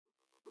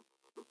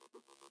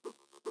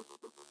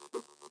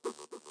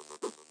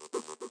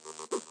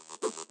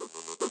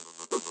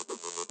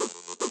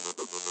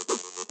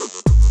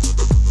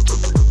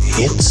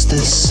It's the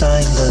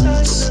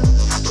silence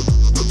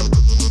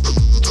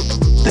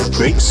that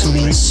breaks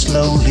me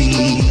slowly.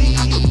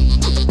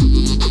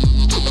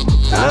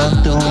 I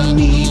don't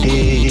need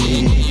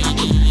it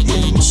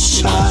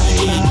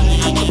inside.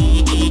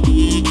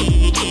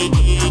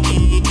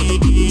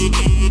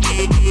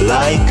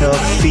 Like a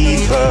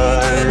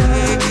fever,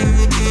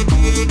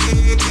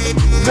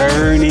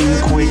 burning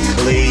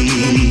quickly.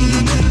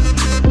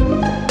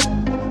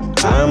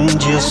 I'm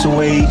just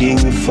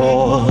waiting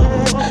for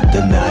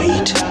the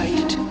night.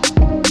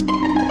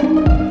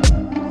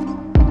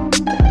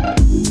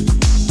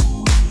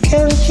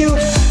 Can't you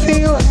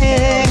feel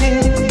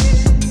it?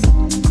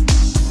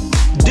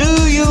 Do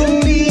you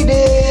need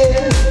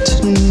it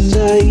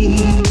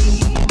tonight?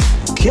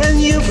 Can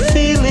you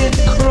feel it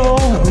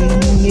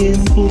growing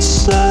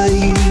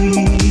inside?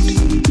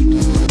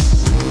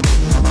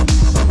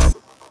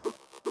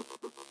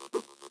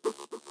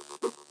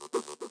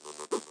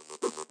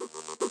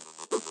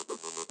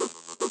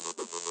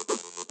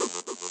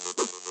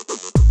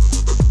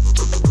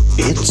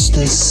 It's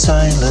the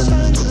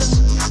silence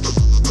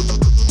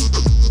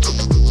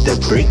that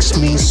breaks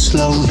me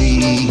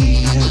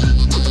slowly.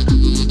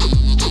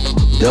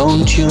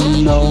 Don't you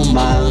know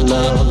my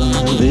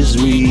love is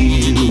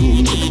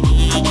real?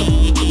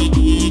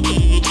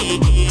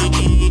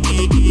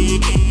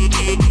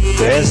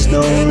 There's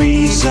no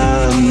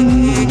reason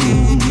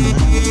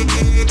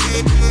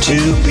to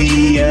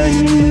be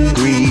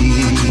angry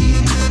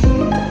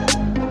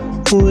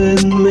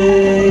with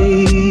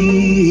me.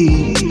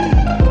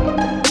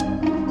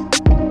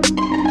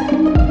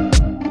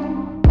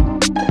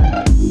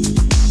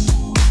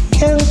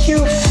 Can't you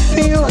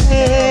feel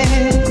it?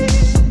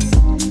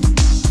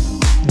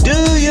 Do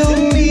you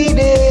need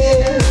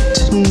it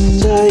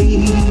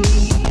tonight?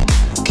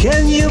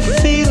 Can you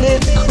feel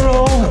it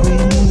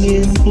growing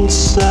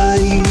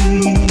inside?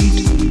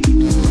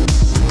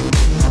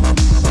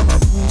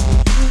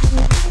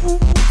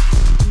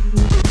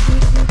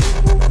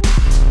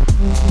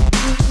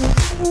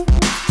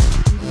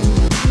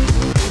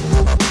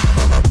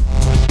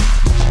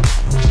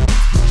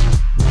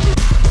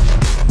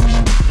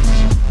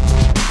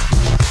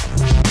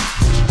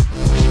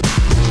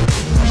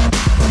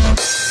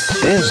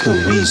 There's no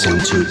reason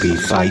to be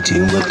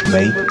fighting with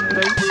me.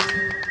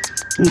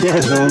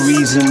 There's no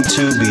reason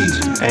to be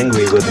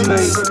angry with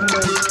me.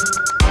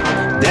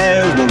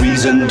 There's no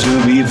reason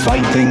to be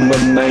fighting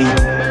with me.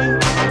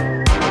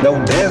 No,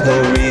 there's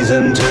no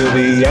reason to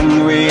be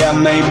angry at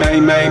me.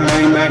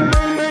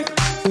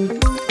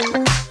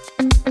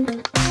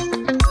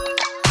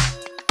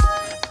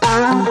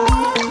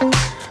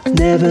 I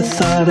never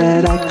thought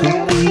that I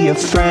could be a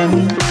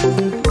friend.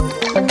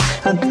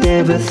 I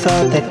never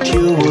thought that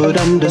you would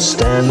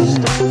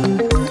understand.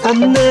 I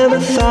never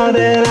thought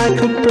that I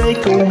could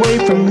break away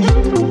from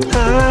you. I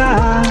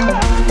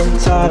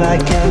thought I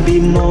can be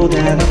more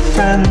than a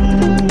friend.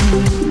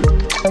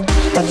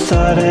 I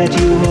thought that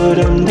you would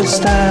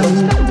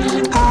understand.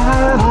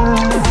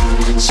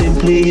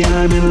 Simply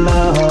I'm in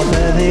love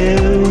with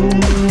you.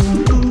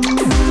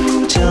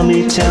 Tell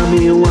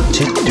me what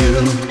to do.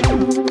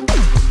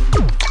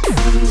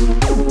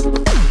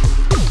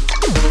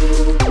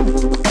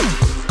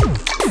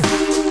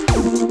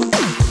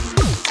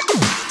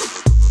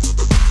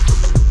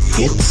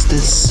 It's the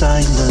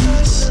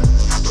silence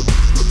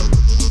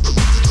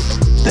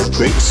that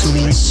breaks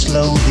me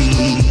slowly.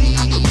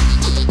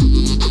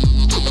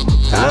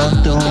 I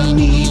don't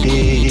need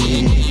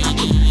it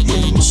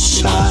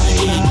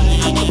inside.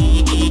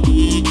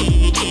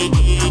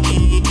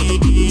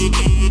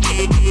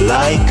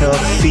 Like a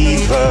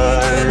fever,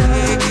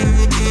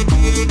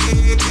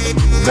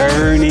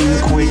 burning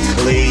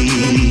quickly.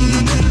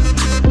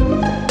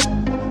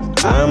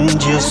 I'm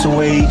just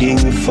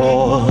waiting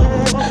for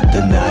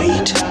the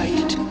night.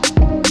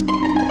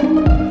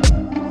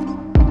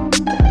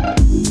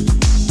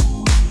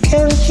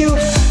 Can't you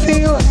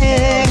feel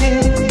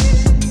it?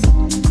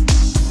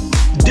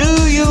 Do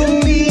you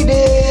need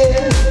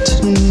it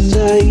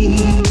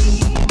tonight?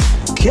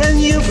 Can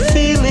you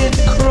feel it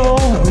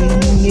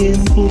growing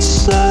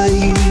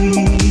inside?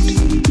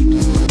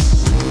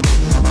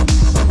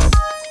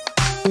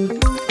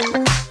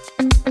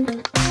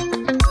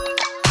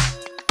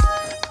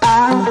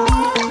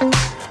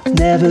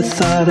 Never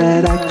thought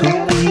that I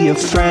could be a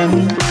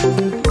friend.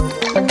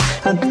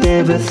 I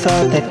never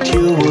thought that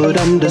you would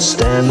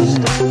understand.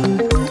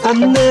 I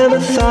never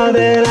thought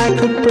that I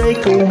could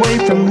break away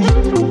from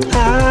you. I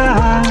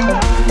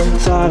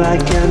thought I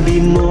can be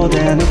more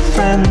than a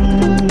friend.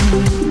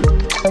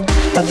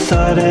 I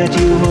thought that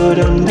you would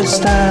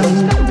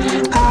understand.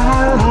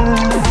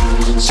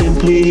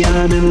 Simply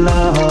I'm in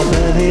love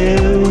with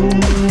you.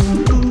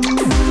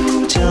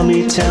 Tell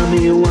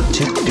me what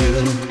to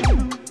do.